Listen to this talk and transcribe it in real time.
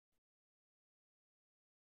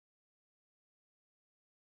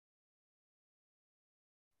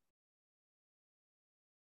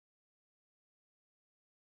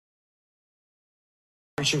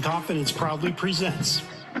Operation Confidence proudly presents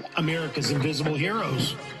America's Invisible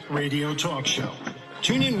Heroes radio talk show.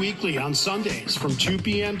 Tune in weekly on Sundays from 2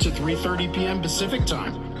 p.m. to 3:30 p.m. Pacific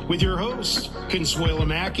time with your host, Consuela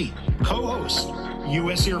Mackey, co-host,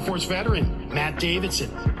 U.S. Air Force veteran Matt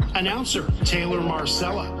Davidson, announcer Taylor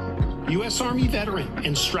Marcella, U.S. Army veteran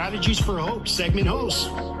and Strategies for Hope segment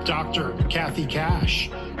host, Dr. Kathy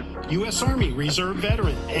Cash, U.S. Army Reserve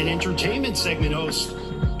veteran and entertainment segment host,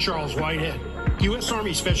 Charles Whitehead, U.S.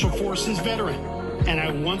 Army Special Forces veteran and I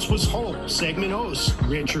Once Was Whole segment host,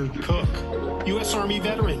 Richard Cook, U.S. Army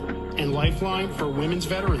veteran and Lifeline for Women's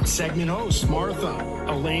Veterans segment host, Martha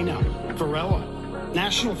Elena Varela,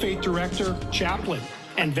 National Faith Director, Chaplain,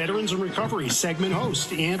 and Veterans in Recovery segment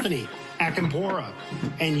host, Anthony Akampora,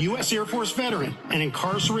 and U.S. Air Force veteran and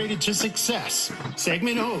Incarcerated to Success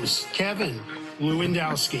segment host, Kevin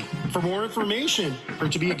Lewandowski. For more information or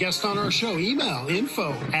to be a guest on our show, email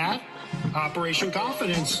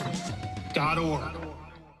info@operationconfidence.org.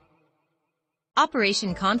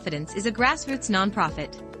 Operation Confidence is a grassroots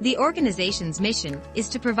nonprofit. The organization's mission is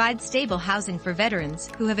to provide stable housing for veterans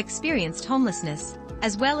who have experienced homelessness,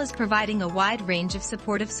 as well as providing a wide range of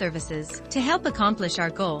supportive services. To help accomplish our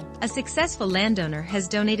goal, a successful landowner has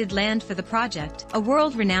donated land for the project, a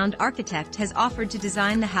world-renowned architect has offered to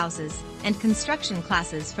design the houses, and construction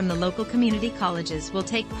classes from the local community colleges will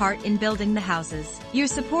take part in building the houses. Your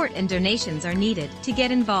support and donations are needed. To get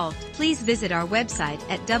involved, please visit our website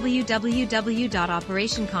at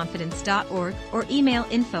www.operationconfidence.org or email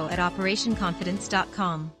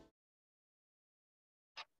info@operationconfidence.com.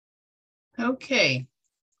 Okay.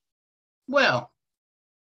 Well,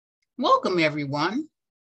 welcome everyone,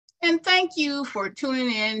 and thank you for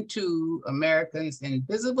tuning in to America's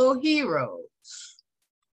Invisible Heroes.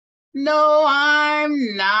 No,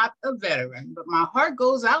 I'm not a veteran, but my heart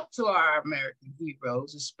goes out to our American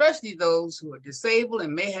heroes, especially those who are disabled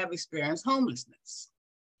and may have experienced homelessness.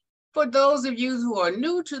 For those of you who are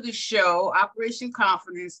new to the show, Operation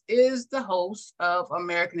Confidence is the host of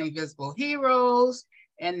American Invisible Heroes,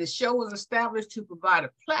 and the show was established to provide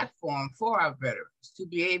a platform for our veterans to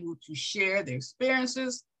be able to share their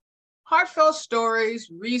experiences, heartfelt stories,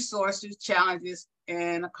 resources, challenges,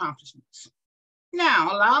 and accomplishments.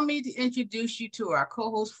 Now, allow me to introduce you to our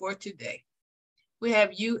co-host for today. We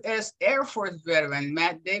have U.S. Air Force veteran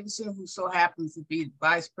Matt Davidson, who so happens to be the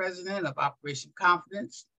Vice President of Operation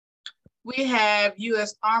Confidence. We have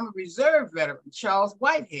U.S. Army Reserve veteran Charles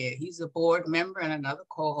Whitehead. He's a board member and another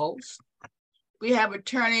co-host. We have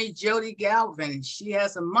attorney Jodi Galvin. She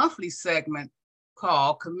has a monthly segment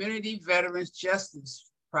called Community Veterans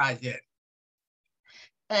Justice Project.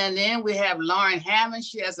 And then we have Lauren Hammond.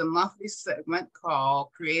 She has a monthly segment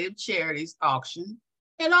called Creative Charities Auction,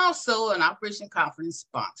 and also an Operation Confidence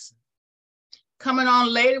sponsor. Coming on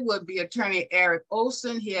later will be attorney Eric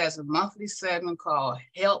Olson. He has a monthly segment called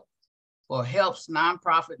Help for Help's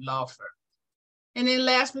Nonprofit Law Firm. And then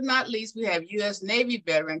last but not least, we have U.S. Navy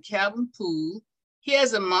veteran Calvin Poole. He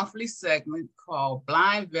has a monthly segment called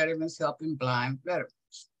Blind Veterans Helping Blind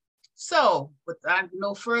Veterans. So without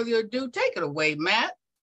no further ado, take it away, Matt.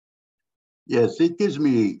 Yes, it gives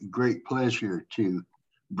me great pleasure to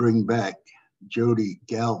bring back Jodi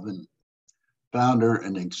Galvin, founder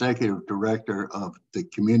and executive director of the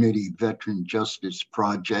Community Veteran Justice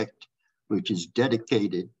Project, which is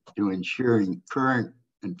dedicated to ensuring current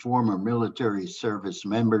and former military service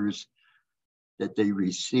members that they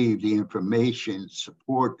receive the information,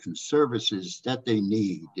 support, and services that they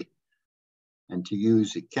need, and to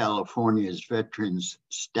use California's veterans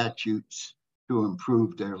statutes to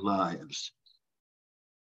improve their lives.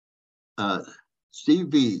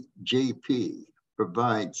 CVJP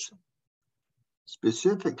provides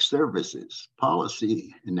specific services,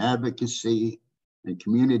 policy and advocacy, and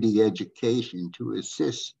community education to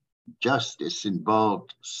assist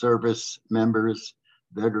justice-involved service members,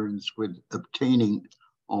 veterans with obtaining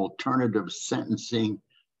alternative sentencing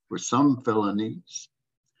for some felonies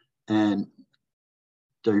and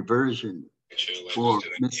diversion for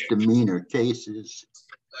misdemeanor cases.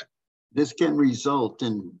 This can result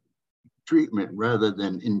in treatment rather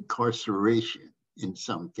than incarceration in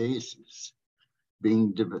some cases,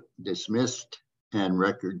 being dismissed and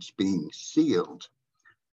records being sealed.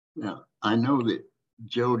 Now, I know that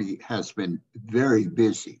Jodi has been very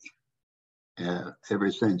busy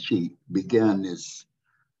ever since she began this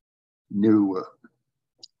new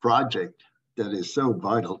project that is so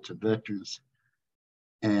vital to veterans.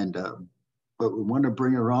 And but we want to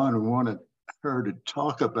bring her on and wanted her to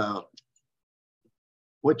talk about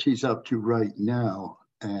what she's up to right now.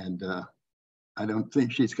 And I don't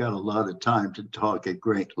think she's got a lot of time to talk at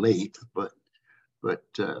great length, but but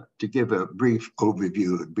to give a brief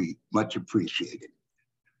overview would be much appreciated.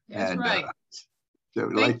 That's right. So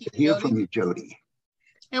I'd like to hear from you, Jodi.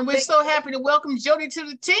 And we're so happy to welcome Jodi to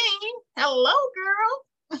the team. Hello,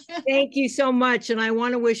 girl. Thank you so much. And I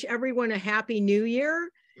want to wish everyone a happy new year.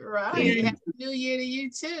 Right. Happy New Year to you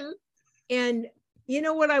too. And you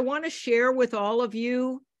know what I want to share with all of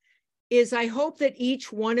you is I hope that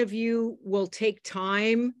each one of you will take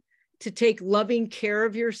time to take loving care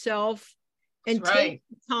of yourself and take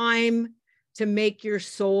time to make your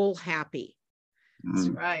soul happy. That's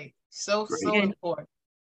right. So important.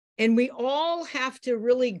 And we all have to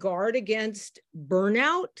really guard against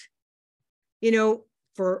burnout, you know,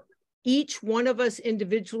 for each one of us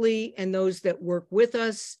individually and those that work with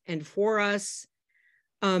us and for us.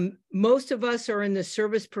 Most of us are in the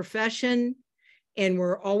service profession and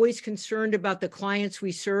we're always concerned about the clients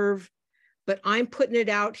we serve, but I'm putting it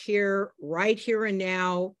out here, right here and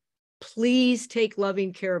now. Please take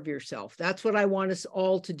loving care of yourself. That's what I want us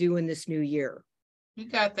all to do in this new year. You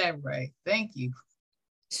got that right. Thank you.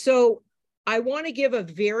 So I want to give a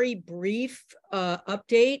very brief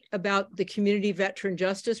update about the Community Veteran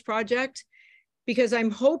Justice Project, because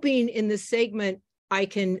I'm hoping in this segment I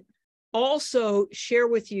can also share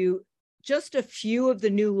with you just a few of the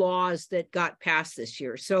new laws that got passed this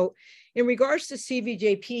year. So in regards to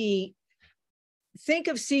CVJP, think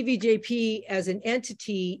of CVJP as an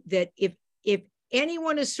entity that if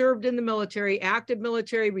anyone has served in the military, active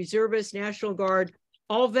military, reservists, National Guard,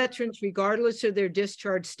 all veterans, regardless of their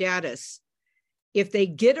discharge status, if they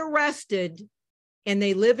get arrested and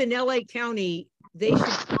they live in LA County, they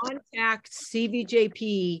should contact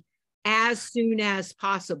CVJP as soon as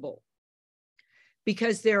possible,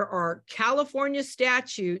 because there are California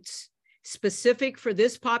statutes specific for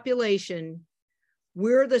this population.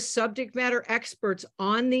 We're the subject matter experts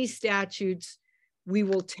on these statutes. We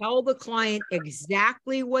will tell the client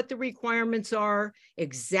exactly what the requirements are,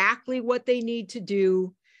 exactly what they need to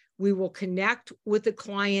do. We will connect with the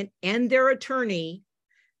client and their attorney,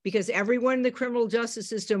 because everyone in the criminal justice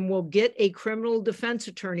system will get a criminal defense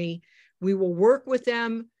attorney. We will work with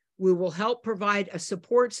them. We will help provide a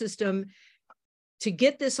support system to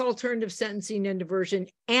get this alternative sentencing and diversion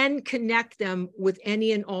and connect them with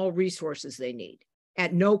any and all resources they need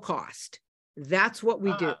at no cost. That's what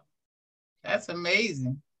we do. That's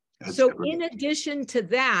amazing. So in addition to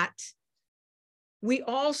that, we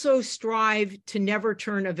also strive to never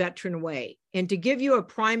turn a veteran away. And to give you a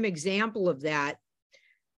prime example of that,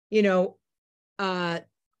 you know,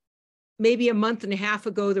 maybe a month and a half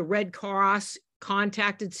ago, the Red Cross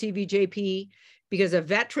contacted CVJP because a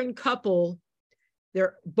veteran couple,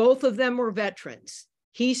 both of them were veterans.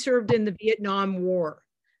 He served in the Vietnam War.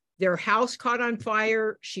 Their house caught on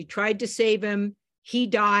fire. She tried to save him. He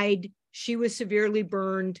died. She was severely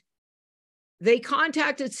burned. They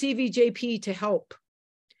contacted CVJP to help.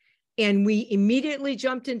 And we immediately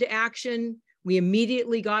jumped into action. We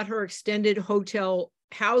immediately got her extended hotel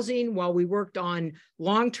housing while we worked on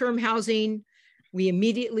long-term housing. We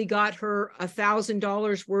immediately got her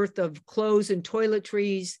 $1,000 worth of clothes and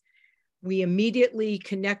toiletries. We immediately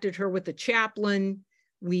connected her with the chaplain.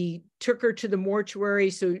 We took her to the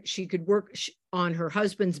mortuary so she could work on her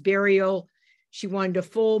husband's burial. She wanted a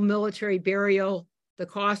full military burial. The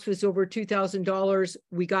cost was over $2,000.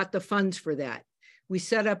 We got the funds for that. We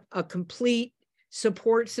set up a complete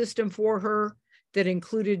support system for her that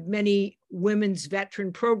included many women's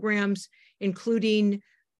veteran programs, including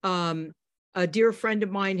a dear friend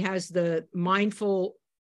of mine has the Mindful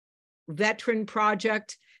Veteran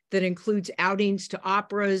Project that includes outings to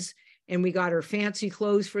operas, and we got her fancy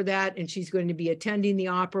clothes for that, and she's going to be attending the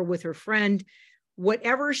opera with her friend.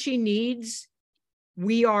 Whatever she needs,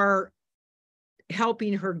 we are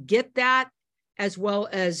helping her get that, as well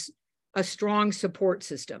as a strong support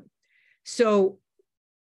system. So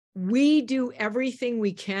we do everything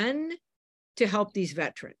we can to help these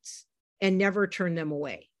veterans and never turn them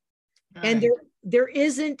away. Right. And there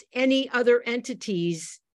isn't any other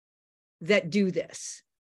entities that do this.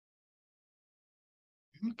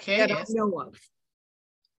 Okay. That I know of.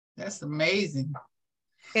 That's amazing.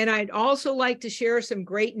 And I'd also like to share some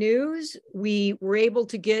great news. We were able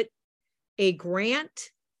to get a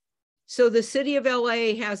grant. So the city of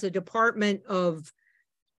LA has a Department of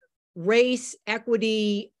Race,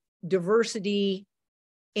 Equity, Diversity,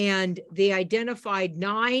 and they identified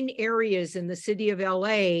 9 areas in the city of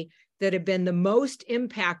LA that have been the most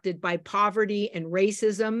impacted by poverty and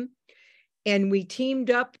racism. And we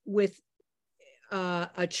teamed up with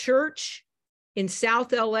a church in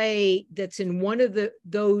South LA that's in one of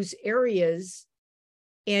those areas,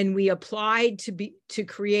 and we applied to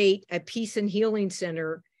create a peace and healing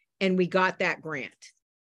center and we got that grant.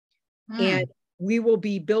 Hmm. And we will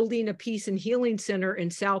be building a peace and healing center in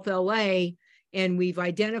South LA, and we've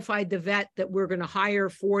identified the vet that we're going to hire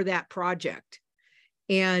for that project.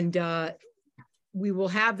 And we will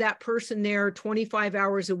have that person there 25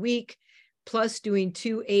 hours a week, plus doing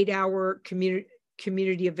 2 8-hour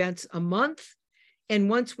community events a month. And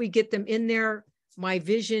once we get them in there, my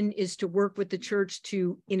vision is to work with the church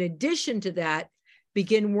to, in addition to that,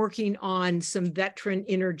 begin working on some veteran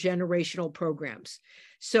intergenerational programs.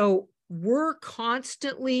 So we're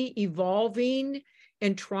constantly evolving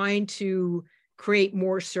and trying to create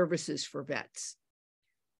more services for vets.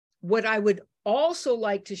 What I would also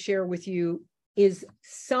like to share with you is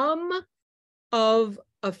a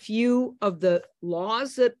few of the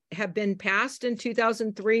laws that have been passed in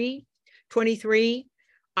 2023.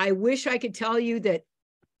 I wish I could tell you that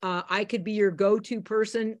I could be your go-to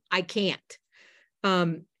person. I can't.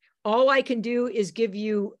 All I can do is give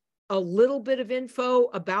you a little bit of info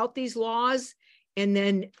about these laws, and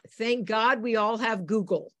then thank God we all have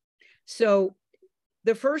Google. So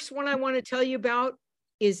the first one I want to tell you about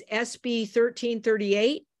is SB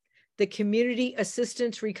 1338, the Community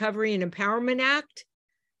Assistance Recovery and Empowerment Act.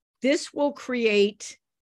 This will create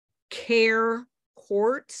care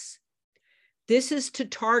courts. This is to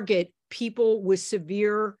target people with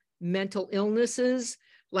severe mental illnesses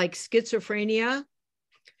like schizophrenia.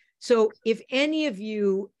 So if any of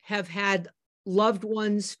you have had loved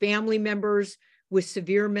ones, family members with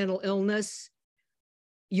severe mental illness,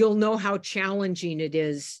 you'll know how challenging it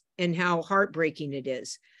is and how heartbreaking it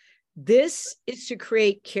is. This is to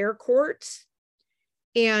create care courts,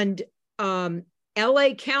 and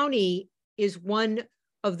LA County is one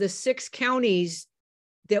of the 6 counties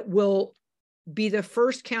that will be the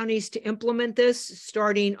first counties to implement this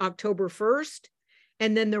starting October 1st.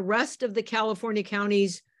 And then the rest of the California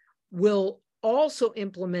counties will also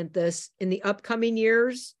implement this in the upcoming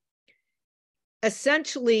years.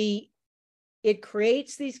 Essentially, it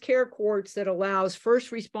creates these care courts that allows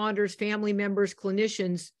first responders, family members,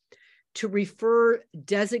 clinicians to refer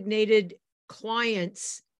designated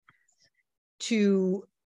clients to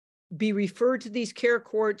be referred to these care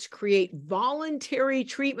courts, create voluntary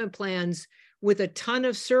treatment plans with a ton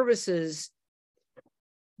of services.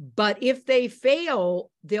 But if they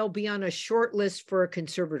fail, they'll be on a short list for a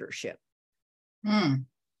conservatorship.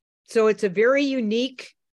 So it's a very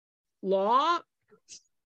unique law,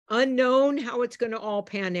 unknown how it's going to all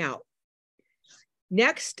pan out.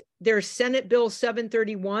 Next, there's Senate Bill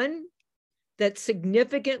 731 that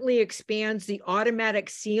significantly expands the automatic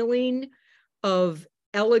sealing of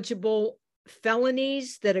eligible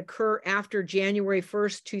felonies that occur after January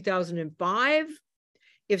 1st, 2005,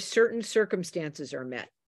 if certain circumstances are met.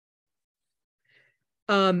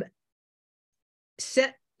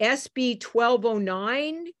 SB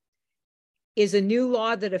 1209 is a new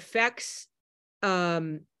law that affects,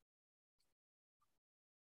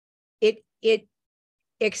 it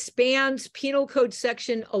expands Penal Code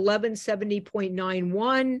Section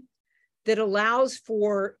 1170.91 that allows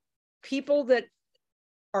for people that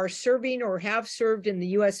are serving or have served in the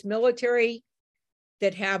U.S. military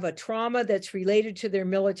that have a trauma that's related to their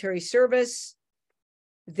military service,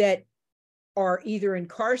 that are either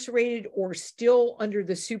incarcerated or still under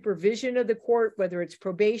the supervision of the court, whether it's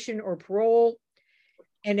probation or parole.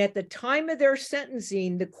 And at the time of their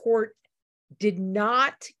sentencing, the court did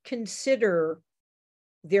not consider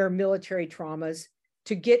their military traumas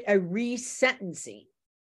to get a resentencing,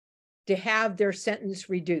 to have their sentence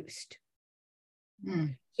reduced.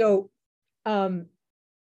 So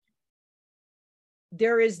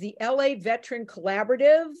there is the LA Veteran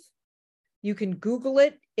Collaborative. You can Google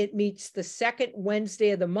it. It meets the second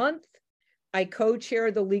Wednesday of the month. I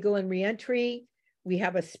co-chair the Legal and Reentry. We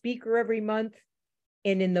have a speaker every month.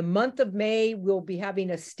 And in the month of May, we'll be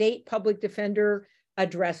having a state public defender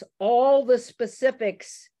address all the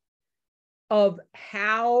specifics of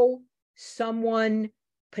how someone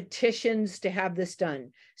petitions to have this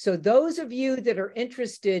done. So those of you that are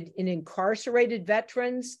interested in incarcerated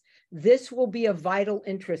veterans, this will be of vital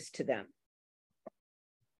interest to them.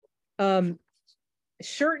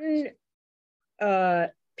 Certain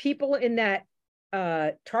people in that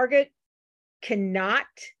target cannot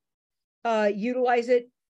utilize it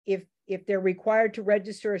if they're required to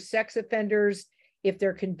register as sex offenders, if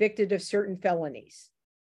they're convicted of certain felonies.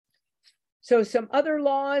 So some other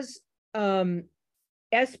laws, SB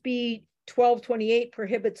 1228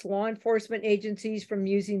 prohibits law enforcement agencies from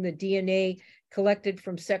using the DNA collected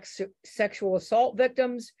from sexual assault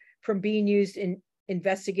victims from being used in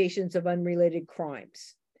investigations of unrelated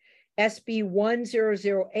crimes. SB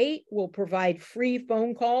 1008 will provide free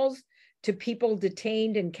phone calls to people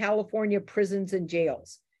detained in California prisons and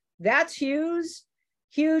jails. That's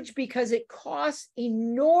huge because it costs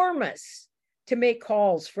enormous to make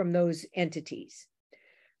calls from those entities.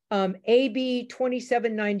 AB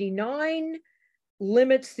 2799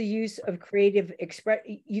 limits the use of creative express.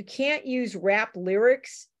 You can't use rap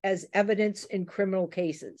lyrics as evidence in criminal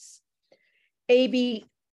cases. AB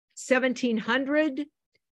 1700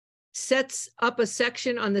 sets up a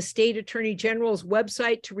section on the state attorney general's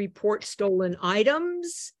website to report stolen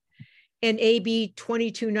items. And AB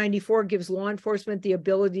 2294 gives law enforcement the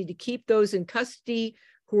ability to keep those in custody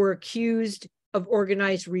who are accused of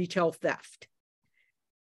organized retail theft.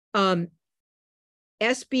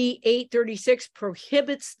 SB 836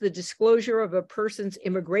 prohibits the disclosure of a person's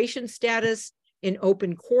immigration status in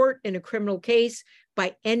open court in a criminal case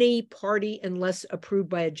by any party unless approved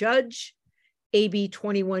by a judge. AB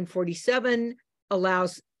 2147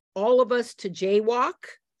 allows all of us to jaywalk.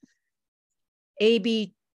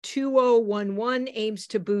 AB 2011 aims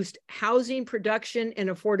to boost housing production and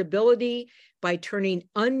affordability by turning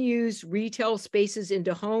unused retail spaces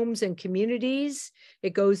into homes and communities.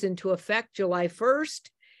 It goes into effect July 1st.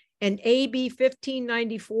 And AB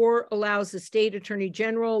 1594 allows the state attorney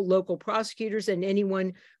general, local prosecutors, and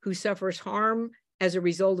anyone who suffers harm as a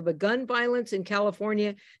result of a gun violence in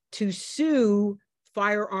California to sue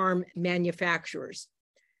firearm manufacturers.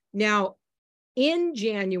 Now, in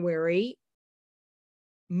January,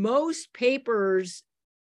 most papers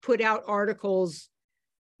put out articles,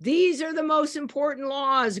 these are the most important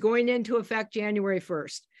laws going into effect January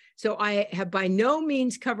 1st. So I have by no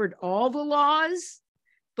means covered all the laws,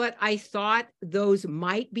 but I thought those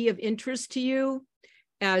might be of interest to you.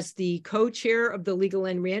 As the co-chair of the Legal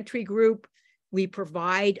and Reentry Group, we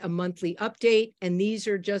provide a monthly update, and these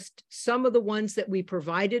are just some of the ones that we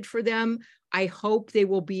provided for them. I hope they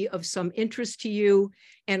will be of some interest to you,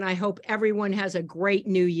 and I hope everyone has a great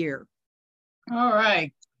new year. All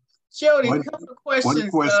right. Jodi, a couple of questions.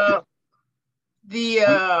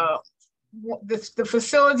 The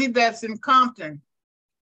facility that's in Compton,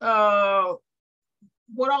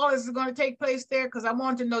 what all is going to take place there? Because I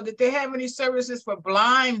want to know, did they have any services for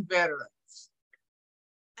blind veterans?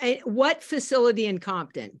 What facility in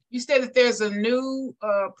Compton? You said that there's a new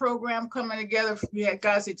program coming together. We had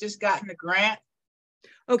guys that just gotten a grant.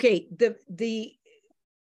 Okay,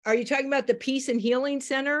 are you talking about the Peace and Healing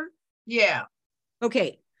Center? Yeah.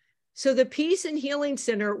 Okay, so the Peace and Healing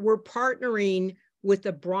Center, we're partnering with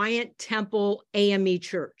the Bryant Temple AME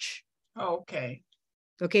Church. Oh, okay.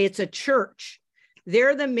 Okay, it's a church.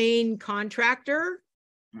 They're the main contractor,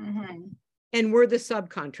 and we're the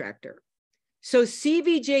subcontractor. So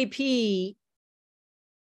CVJP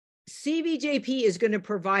is going to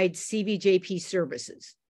provide CVJP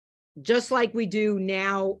services, just like we do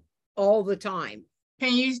now all the time.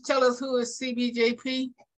 Can you tell us who is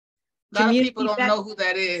CVJP? A lot of people don't know who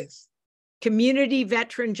that is. Community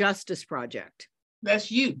Veteran Justice Project.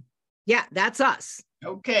 That's you. Yeah, that's us.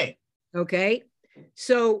 Okay. Okay.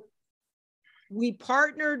 So we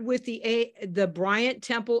partnered with the Bryant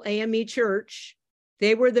Temple AME Church.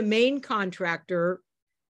 They were the main contractor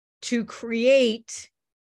to create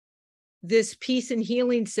this Peace and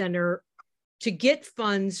Healing Center to get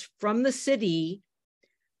funds from the city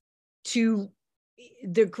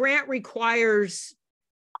the grant requires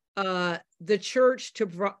the church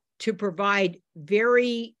to provide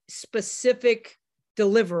very specific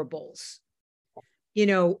deliverables,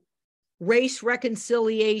 race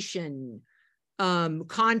reconciliation,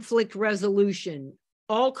 conflict resolution,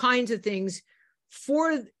 all kinds of things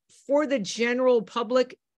for the general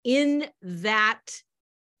public in that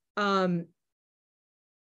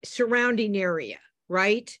surrounding area,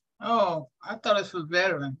 right? Oh, I thought it was for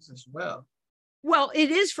veterans as well. Well,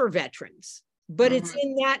 it is for veterans, but it's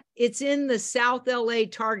in the South LA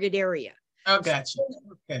target area. Oh, gotcha.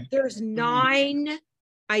 Okay. There's 9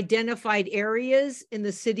 identified areas in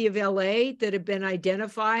the city of LA that have been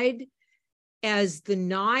identified as the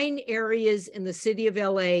 9 areas in the city of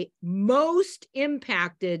LA most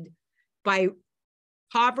impacted by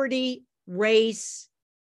poverty, race,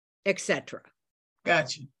 etc.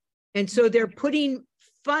 Gotcha. And so they're putting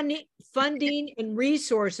funding and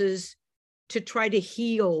resources to try to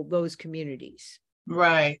heal those communities.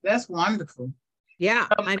 Right. That's wonderful. Yeah,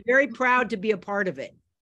 I'm very proud to be a part of it.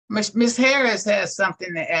 Miss Harris has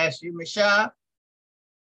something to ask you, Michelle.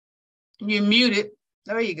 You're muted.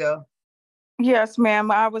 There you go. Yes,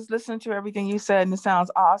 ma'am. I was listening to everything you said, and it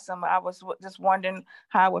sounds awesome. I was just wondering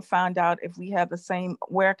how I would find out if we have the same,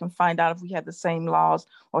 where I can find out if we have the same laws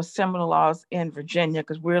or similar laws in Virginia,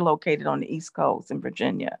 because we're located on the East Coast in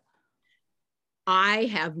Virginia. I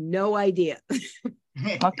have no idea.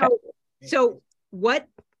 Okay. So what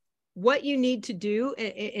you need to do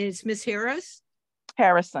is Miss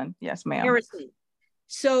Harrison, yes, ma'am. Harrison.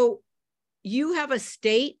 So you have a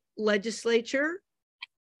state legislature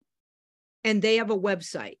and they have a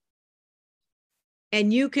website.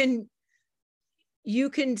 And you can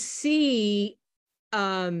see,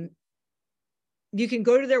 you can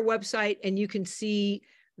go to their website and you can see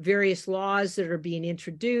various laws that are being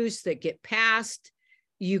introduced, that get passed.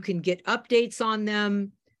 You can get updates on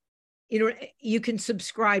them. You know, you can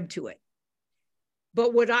subscribe to it.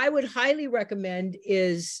 But what I would highly recommend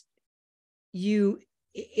is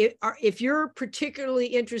if you're particularly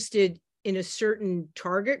interested in a certain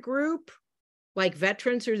target group, like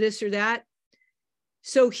veterans or this or that.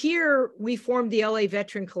 So here we formed the LA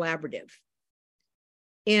Veteran Collaborative.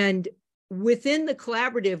 And within the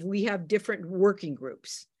collaborative, we have different working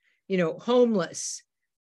groups, you know, homeless,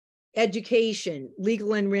 education,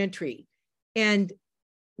 legal and reentry. And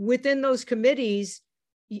within those committees,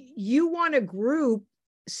 you want a group,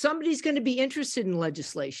 somebody's going to be interested in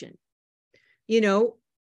legislation, you know,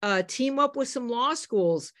 team up with some law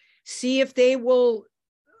schools, see if they will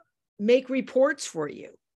make reports for you.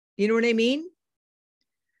 You know what I mean?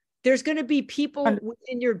 There's going to be people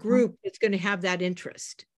within your group that's going to have that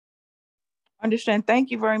interest. Understand.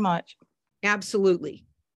 Thank you very much. Absolutely.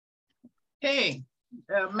 Hey,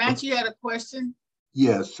 Matt, you had a question?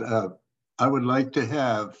 Yes, I would like to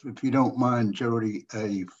have, if you don't mind, Jodi,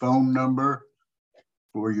 a phone number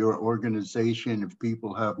for your organization. If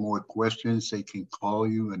people have more questions, they can call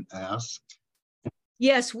you and ask.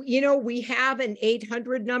 Yes, you know, we have an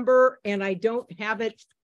 800 number and I don't have it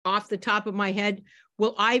off the top of my head.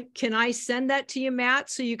 Well, can I send that to you, Matt,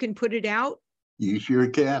 so you can put it out? You sure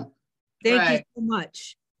can. Thank you so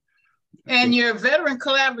much. And your veteran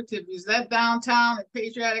collaborative, is that downtown at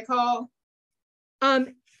Patriotic Hall?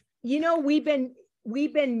 You know, we've been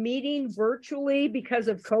meeting virtually because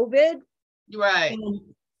of COVID. Right.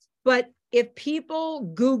 But if people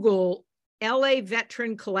Google LA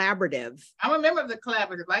Veteran Collaborative. I'm a member of the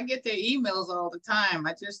collaborative. I get their emails all the time.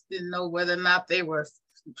 I just didn't know whether or not they were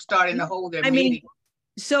starting to hold their meeting.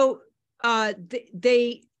 So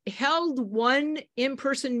they held one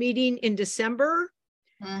in-person meeting in December.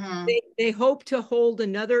 Mm-hmm. They hope to hold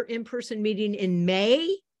another in-person meeting in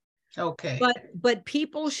May. Okay. But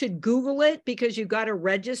people should Google it because you got to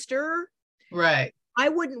register. Right. I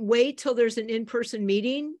wouldn't wait till there's an in-person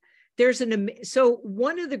meeting. So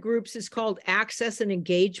one of the groups is called Access and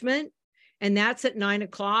Engagement, and that's at 9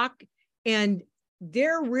 o'clock. And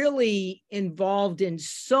they're really involved in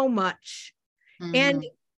so much. Mm-hmm. And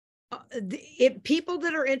if people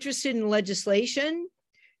that are interested in legislation,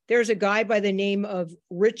 there's a guy by the name of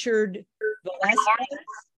Richard Velasquez,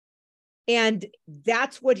 and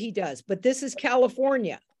that's what he does. But this is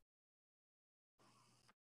California.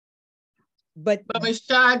 But Ms.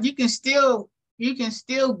 Shad, you can still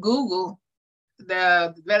Google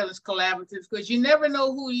the Veterans Collaborative, because you never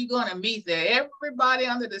know who you're going to meet there. Everybody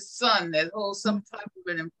under the sun that holds some type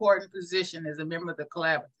of an important position is a member of the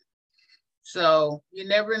collaborative. So you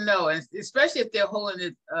never know, and especially if they're holding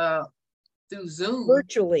it through Zoom.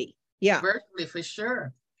 Virtually, yeah. Virtually, for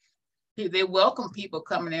sure. They welcome people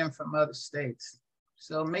coming in from other states.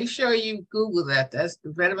 So make sure you Google that. That's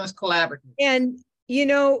the Veterans Collaborative. And, you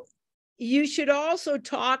know, you should also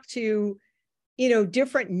talk to, you know,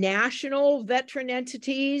 different national veteran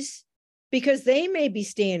entities, because they may be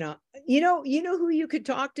staying up. You know who you could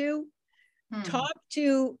talk to? Talk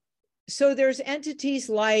to, so there's entities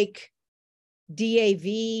like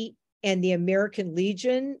DAV and the American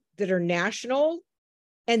Legion that are national,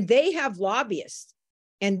 and they have lobbyists,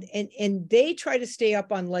 and they try to stay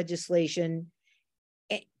up on legislation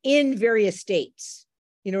in various states,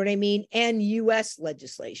 you know what I mean, and US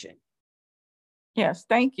legislation. Yes,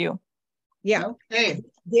 thank you. Yeah. Okay.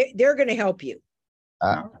 They're going to help you.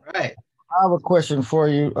 All right. I have a question for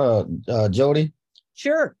you, Jodi.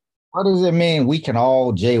 Sure. What does it mean we can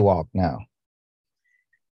all jaywalk now?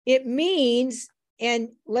 It means, and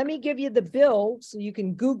let me give you the bill so you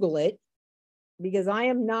can Google it, because I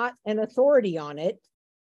am not an authority on it.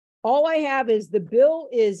 All I have is the bill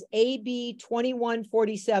is AB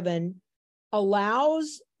 2147,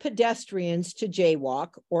 allows pedestrians to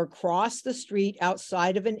jaywalk or cross the street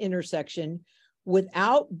outside of an intersection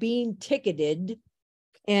without being ticketed,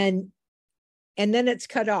 and then it's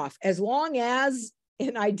cut off, as long as,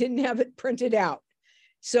 and I didn't have it printed out.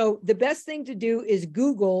 So the best thing to do is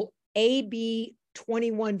Google AB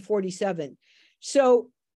 2147.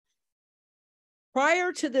 So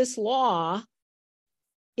prior to this law,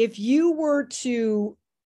 if you were to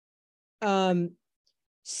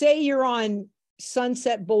say you're on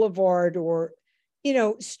Sunset Boulevard or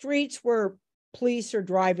streets where police are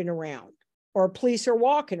driving around or police are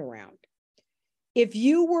walking around. If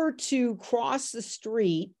you were to cross the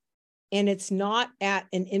street and it's not at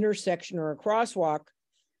an intersection or a crosswalk,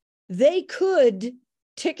 they could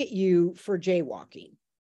ticket you for jaywalking.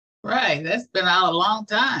 Right. That's been out a long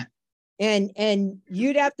time. And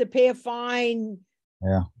you'd have to pay a fine,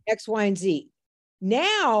 X, Y, and Z.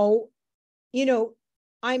 Now,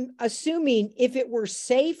 I'm assuming if it were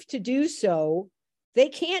safe to do so, they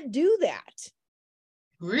can't do that.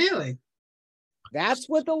 Really? That's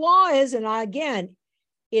what the law is. And again,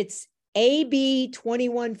 it's AB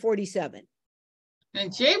 2147.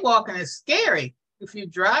 And jaywalking is scary. If you're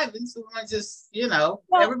driving, someone just,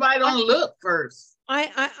 everybody don't look first.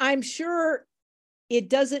 I'm sure it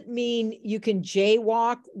doesn't mean you can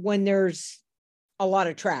jaywalk when there's a lot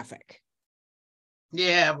of traffic.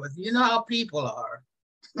 Yeah, but you know how people are.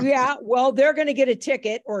 Yeah, well, they're going to get a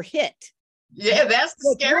ticket or hit. Yeah, that's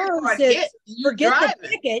the scary part. Forget the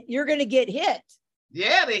ticket, you're going to get hit.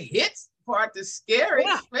 Yeah, the hit part is scary,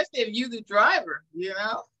 especially if you're the driver,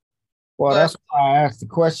 Well, that's why I asked the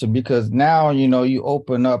question, because now, you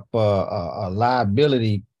open up a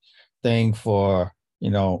liability thing for,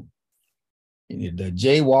 the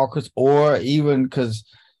jaywalkers, or even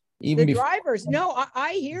the drivers. No,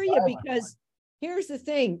 I hear you, because here's the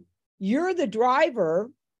thing. You're the driver.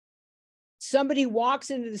 Somebody walks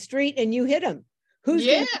into the street and you hit him. Who's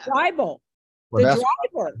going to be liable? Well, the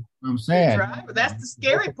driver. I'm saying. The driver. That's the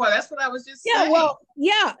scary part. That's what I was just saying. Yeah, well,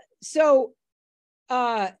 yeah. So,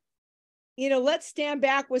 let's stand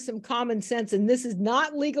back with some common sense. And this is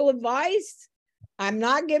not legal advice. I'm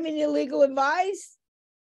not giving you legal advice.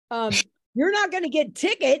 You're not going to get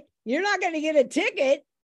ticket. You're not going to get a ticket,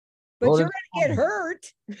 but you're going to get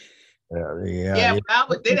hurt. Yeah,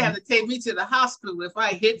 but they'd have to take me to the hospital if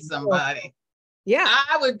I hit somebody. Yeah,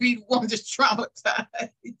 I would be the one just traumatized.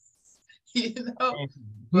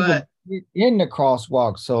 But in the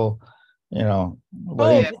crosswalk, so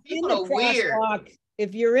people are weird.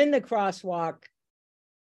 If you're in the crosswalk,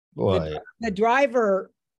 the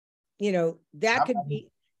driver, that could be,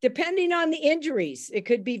 depending on the injuries, it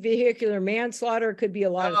could be vehicular manslaughter, it could be a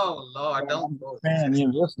lot of. Oh Lord, don't go. Man,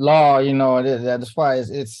 this law, that's why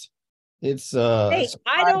it's hey,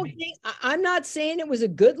 I don't think, I'm not saying it was a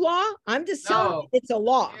good law. I'm just telling you it's a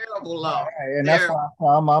law. Terrible law. And that's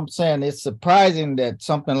why I'm saying it's surprising that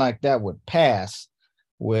something like that would pass.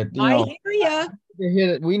 I hear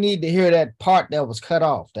you. We need to hear that part that was cut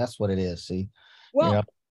off. That's what it is. See. Well,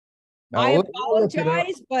 I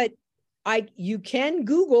apologize, but you can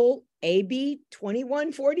Google AB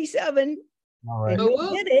 2147. All right. And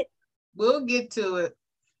you'll get it. We'll get to it.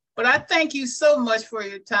 But I thank you so much for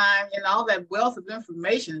your time, and all that wealth of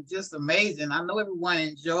information is just amazing. I know everyone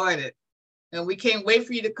enjoyed it, and we can't wait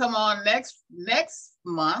for you to come on next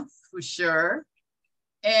month for sure.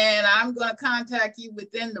 And I'm going to contact you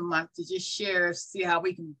within the month to just see how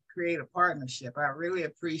we can create a partnership. I really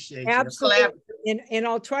appreciate it. Absolutely. And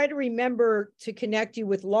I'll try to remember to connect you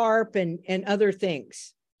with LARP and other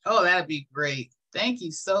things. Oh, that'd be great. Thank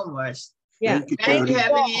you so much. Yeah. Do you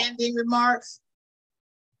have any ending remarks?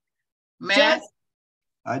 Matt?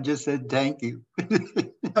 I just said thank you.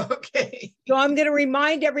 Okay. So I'm going to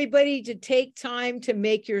remind everybody to take time to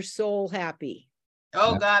make your soul happy.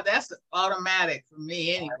 Oh God, that's automatic for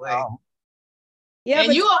me anyway. Yeah, and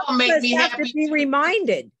but you all make me happy. To be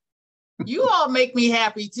reminded. You all make me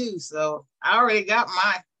happy too. So I already got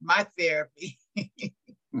my therapy.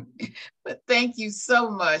 But thank you so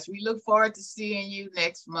much. We look forward to seeing you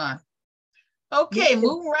next month. Okay,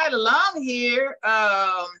 moving right along here.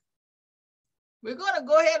 We're going to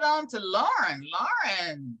go ahead on to Lauren.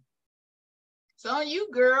 Lauren, it's on you,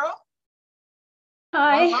 girl.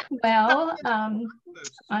 Hi, well,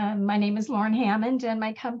 my name is Lauren Hammond, and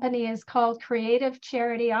my company is called Creative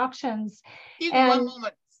Charity Auctions. One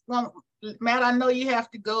moment. Matt, I know you have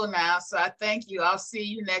to go now, so I thank you. I'll see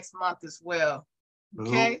you next month as well.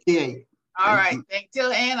 Okay? All right.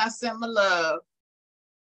 Tell Ann I sent my love.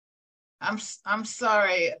 I'm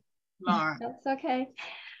sorry, Lauren. That's okay.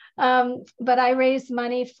 But I raise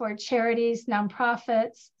money for charities,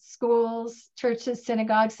 nonprofits, schools, churches,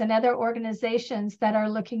 synagogues, and other organizations that are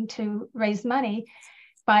looking to raise money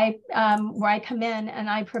by where I come in and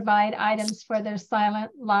I provide items for their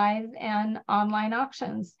silent, live, and online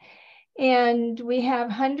auctions. And we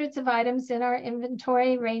have hundreds of items in our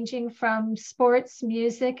inventory, ranging from sports,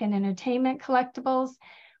 music, and entertainment collectibles.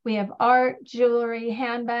 We have art, jewelry,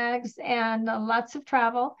 handbags, and lots of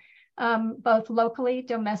travel. both locally,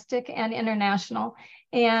 domestic, and international.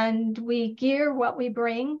 And we gear what we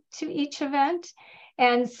bring to each event.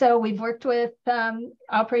 And so we've worked with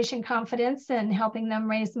Operation Confidence and helping them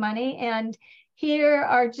raise money. And here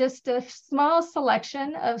are just a small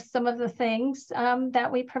selection of some of the things that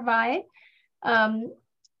we provide.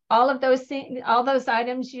 All of those things, all those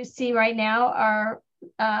items you see right now are,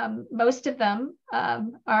 most of them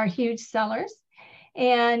are huge sellers.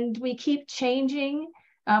 And we keep changing.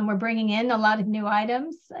 We're bringing in a lot of new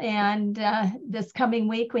items. And this coming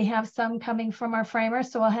week, we have some coming from our framer.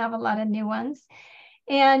 So we'll have a lot of new ones.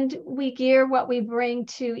 And we gear what we bring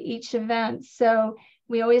to each event. So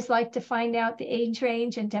we always like to find out the age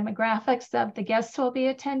range and demographics of the guests who will be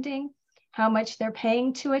attending, how much they're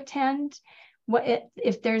paying to attend,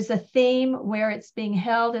 if there's a theme where it's being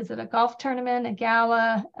held, is it a golf tournament, a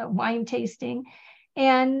gala, a wine tasting?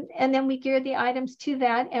 And then we gear the items to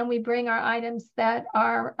that, and we bring our items that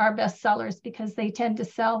are our best sellers because they tend to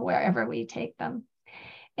sell wherever we take them.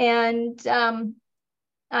 And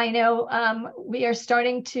I know we are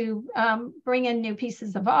starting to bring in new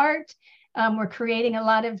pieces of art. We're creating a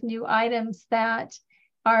lot of new items that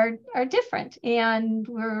are different, and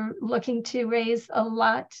we're looking to raise a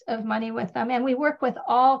lot of money with them. And we work with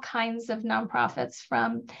all kinds of nonprofits,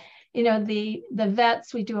 from, you know, the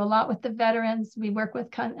vets. We do a lot with the veterans. We work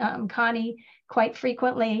with Connie quite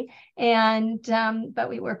frequently, and but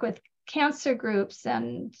we work with cancer groups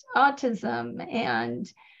and autism, and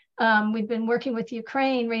we've been working with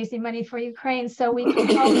Ukraine, raising money for Ukraine, so we can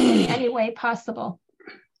help in any way possible.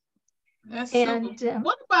 That's and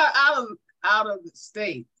what about out of the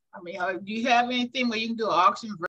state? I mean, do you have anything where you can do an auction